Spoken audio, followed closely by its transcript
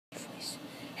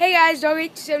Hey guys,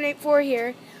 Dog8784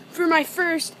 here for my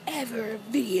first ever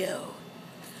video.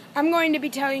 I'm going to be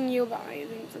telling you about my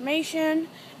information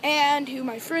and who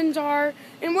my friends are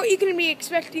and what you can be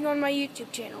expecting on my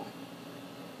YouTube channel.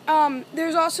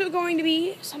 There's also going to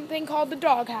be something called the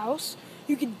Doghouse.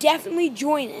 You can definitely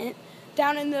join it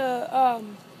down in the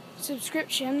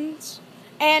subscriptions.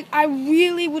 And I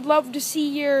really would love to see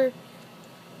your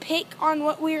pick on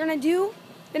what we're going to do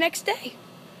the next day.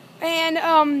 And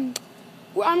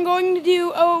I'm going to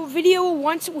do a video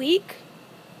once a week.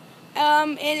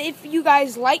 And if you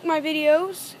guys like my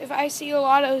videos, if I see a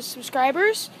lot of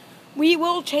subscribers, we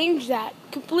will change that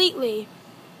completely.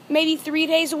 Maybe 3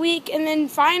 days a week, and then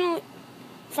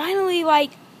finally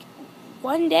like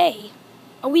 1 day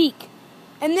a week.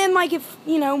 And then like if,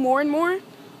 more and more,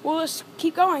 we'll just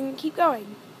keep going.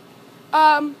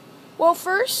 Well,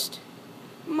 first,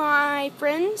 my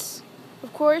friends,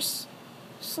 of course,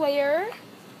 Slayer.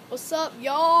 What's up,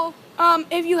 y'all?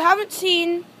 If you haven't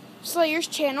seen Slayer's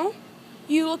channel,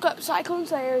 you look up Cyclone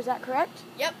Slayer, is that correct?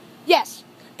 Yep. Yes.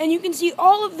 And you can see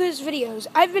all of those videos.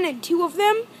 I've been in 2 of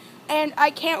them, and I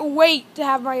can't wait to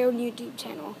have my own YouTube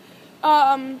channel.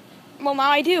 Well, now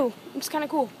I do. It's kind of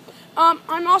cool.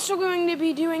 I'm also going to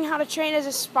be doing how to train as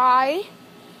a spy.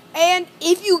 And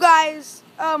if you guys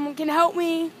can help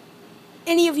me,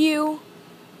 any of you,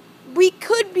 we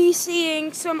could be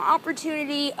seeing some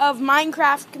opportunity of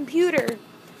Minecraft computer.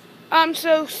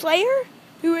 So Slayer,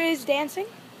 who is dancing,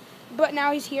 but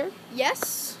now he's here.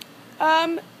 Yes.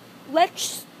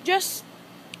 Let's just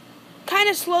kind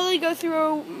of slowly go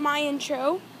through my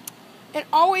intro. And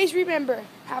always remember,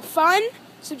 have fun,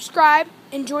 subscribe,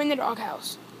 and join the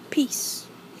Doghouse. Peace.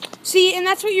 See, and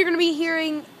that's what you're going to be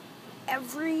hearing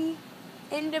every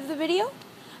end of the video.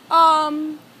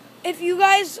 If you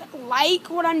guys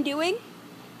like what I'm doing,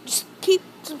 just keep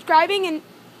subscribing and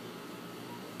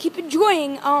keep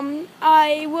enjoying.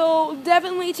 I will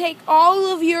definitely take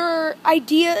all of your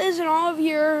ideas and all of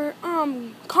your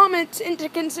comments into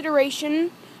consideration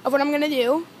of what I'm going to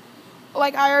do,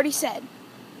 like I already said.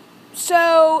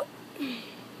 So,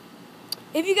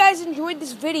 if you guys enjoyed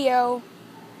this video,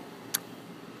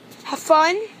 have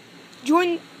fun,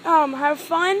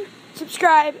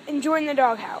 subscribe, and join the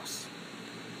Doghouse.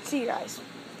 See you guys.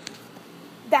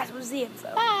 That was the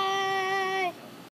info. Bye.